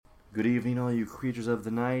Good evening, all you creatures of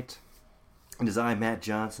the night. It is I, Matt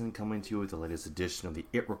Johnson, coming to you with the latest edition of the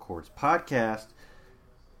It Records podcast.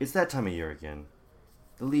 It's that time of year again.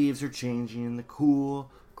 The leaves are changing, and the cool,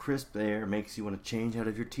 crisp air makes you want to change out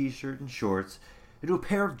of your t-shirt and shorts into a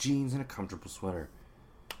pair of jeans and a comfortable sweater.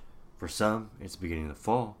 For some, it's the beginning of the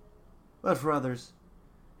fall, but for others,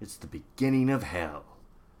 it's the beginning of hell.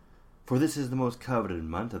 For this is the most coveted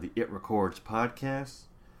month of the It Records podcast.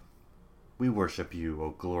 We worship you,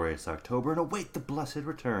 O glorious October, and await the blessed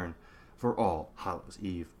return for All Hallows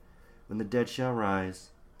Eve, when the dead shall rise,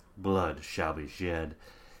 blood shall be shed,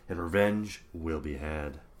 and revenge will be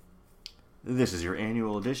had. This is your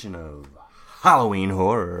annual edition of Halloween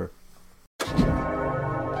Horror.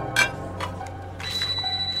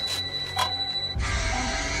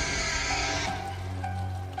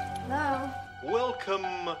 Hello?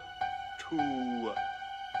 Welcome to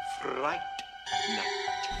Fright Night.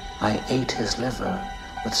 I ate his liver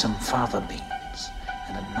with some fava beans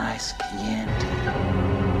and a nice Chianti.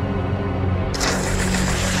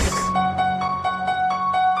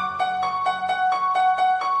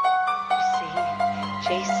 You see,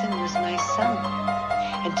 Jason was my son,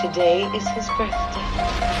 and today is his birthday.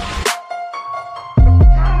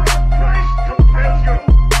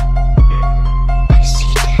 I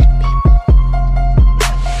see dead people.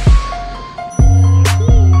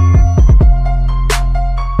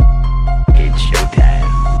 It's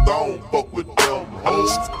showtime. Don't fuck with them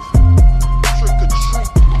hoes. Trick or treat,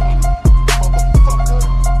 motherfucker.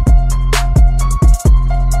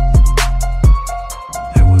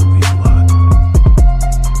 There will be blood.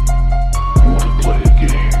 I want to play a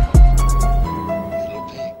game.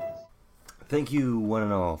 Thank you, one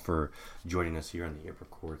and all, for joining us here on the It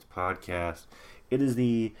Records podcast. It is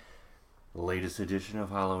the latest edition of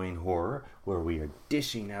Halloween Horror, where we are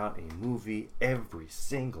dishing out a movie every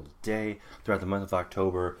single day throughout the month of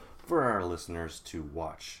October for our listeners to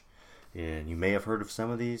watch. And you may have heard of some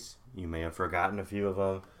of these, you may have forgotten a few of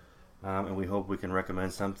them, and we hope we can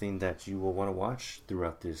recommend something that you will want to watch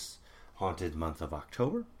throughout this haunted month of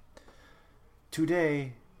October.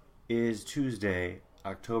 Today is Tuesday,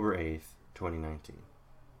 October 8th, 2019.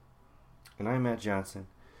 And I'm Matt Johnson.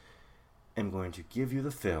 I'm going to give you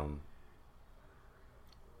the film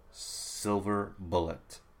Silver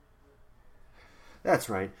Bullet. That's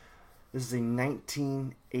right. This is a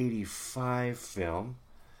 1985 film,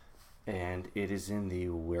 and it is in the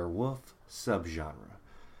werewolf subgenre.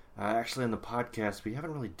 Actually, on the podcast, we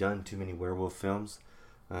haven't really done too many werewolf films.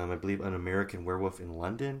 I believe An American Werewolf in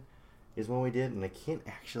London is one we did, and I can't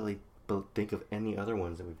actually think of any other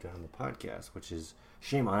ones that we've done on the podcast, which is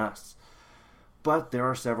shame on us. But there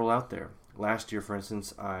are several out there. Last year, for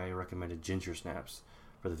instance, I recommended Ginger Snaps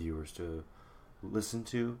for the viewers to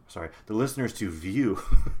the listeners to view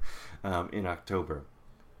in October.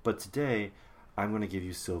 But today, I'm going to give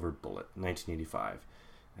you Silver Bullet, 1985.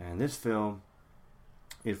 And this film,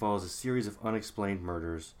 it follows a series of unexplained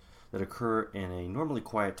murders that occur in a normally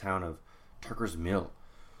quiet town of Tucker's Mill.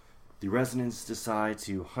 The residents decide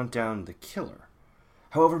to hunt down the killer.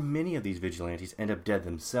 However, many of these vigilantes end up dead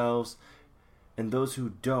themselves, and those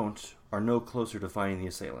who don't are no closer to finding the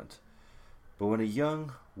assailant. But when a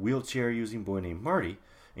young, wheelchair-using boy named Marty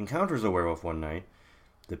encounters a werewolf one night,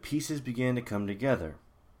 the pieces begin to come together.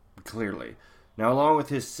 Clearly. Now, along with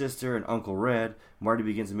his sister and Uncle Red, Marty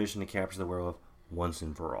begins a mission to capture the werewolf once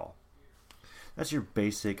and for all. That's your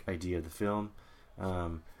basic idea of the film.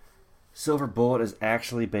 Silver Bullet is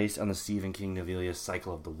actually based on the Stephen King novellas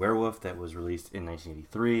Cycle of the Werewolf that was released in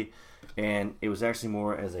 1983, and it was actually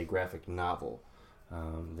more as a graphic novel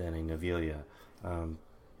than a novella.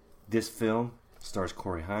 This film stars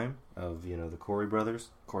Corey Haim of the Corey brothers,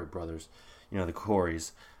 the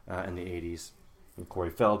Coreys in the 80s, and Corey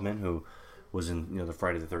Feldman, who was in the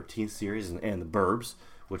Friday the 13th series and the Burbs,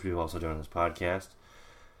 which we've also done on this podcast.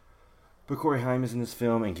 But Corey Haim is in this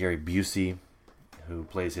film, and Gary Busey, who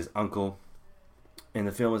plays his uncle, and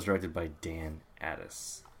the film is directed by Dan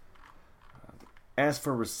Addis. As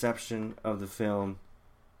for reception of the film,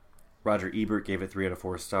 Roger Ebert gave it 3 out of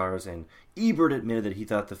 4 stars, and Ebert admitted that he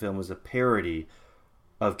thought the film was a parody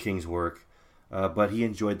of King's work, but he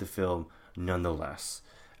enjoyed the film nonetheless.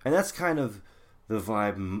 And that's kind of the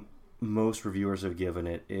vibe most reviewers have given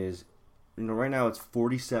it. Is right now it's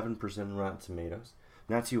 47% Rotten Tomatoes,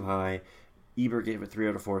 not too high. Ebert gave it 3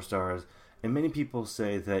 out of 4 stars, and many people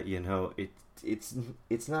say that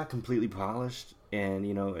it's not completely polished, and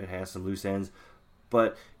it has some loose ends,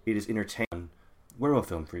 but it is entertaining werewolf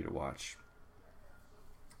film for you to watch.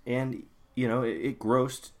 And it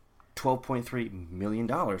grossed $12.3 million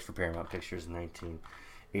for Paramount Pictures in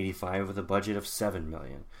 1985 with a budget of $7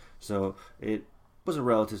 million. So it was a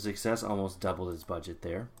relative success, almost doubled its budget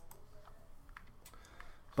there.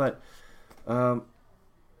 But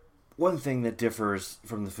one thing that differs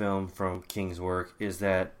from the film from King's work is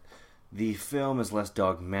that the film is less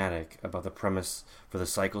dogmatic about the premise for the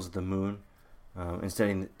cycles of the moon, instead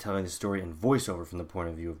of telling the story in voiceover from the point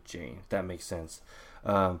of view of Jane, if that makes sense.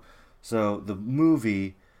 So the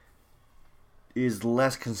movie is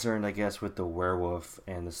less concerned, I guess, with the werewolf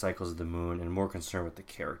and the cycles of the moon, and more concerned with the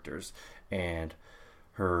characters and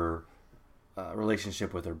her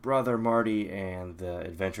relationship with her brother Marty and the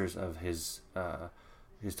adventures of his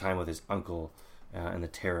time with his uncle and the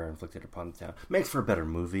terror inflicted upon the town. Makes for a better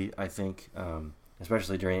movie, I think,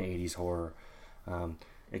 especially during 80s horror.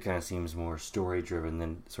 It kind of seems more story-driven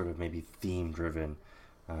than sort of maybe theme-driven,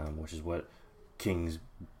 which is what King's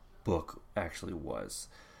book actually was.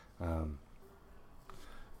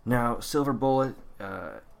 Now, Silver Bullet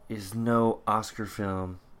is no Oscar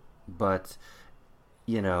film, but,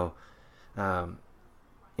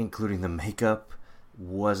 including the makeup,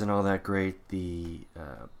 wasn't all that great. The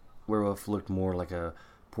werewolf looked more like a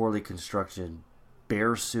poorly constructed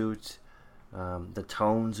bear suit. The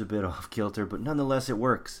tone's a bit off-kilter, but nonetheless it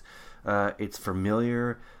works. It's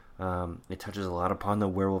familiar. It touches a lot upon the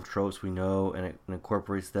werewolf tropes we know, and it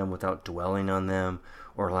incorporates them without dwelling on them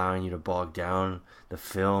or allowing you to bog down the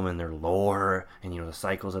film and their lore and the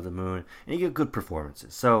cycles of the moon. And you get good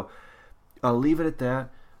performances. So I'll leave it at that.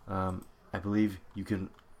 I believe you can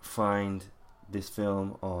find this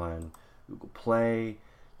film on Google Play,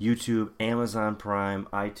 YouTube, Amazon Prime,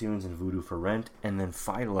 iTunes, and Vudu for rent. And then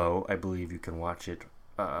Philo, I believe you can watch it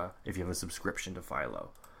if you have a subscription to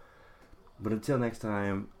Philo. But until next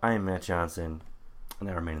time, I am Matt Johnson, and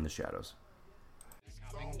I remain in the shadows.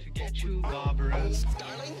 Coming to get you, Barbara.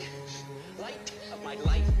 Darling, light of my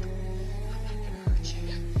life. I'm not gonna hurt you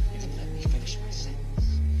if you let me finish my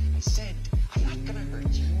sentence. I said I'm not gonna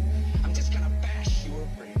hurt you. I'm just gonna bash your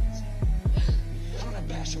brains. I'm gonna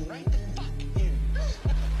bash them right the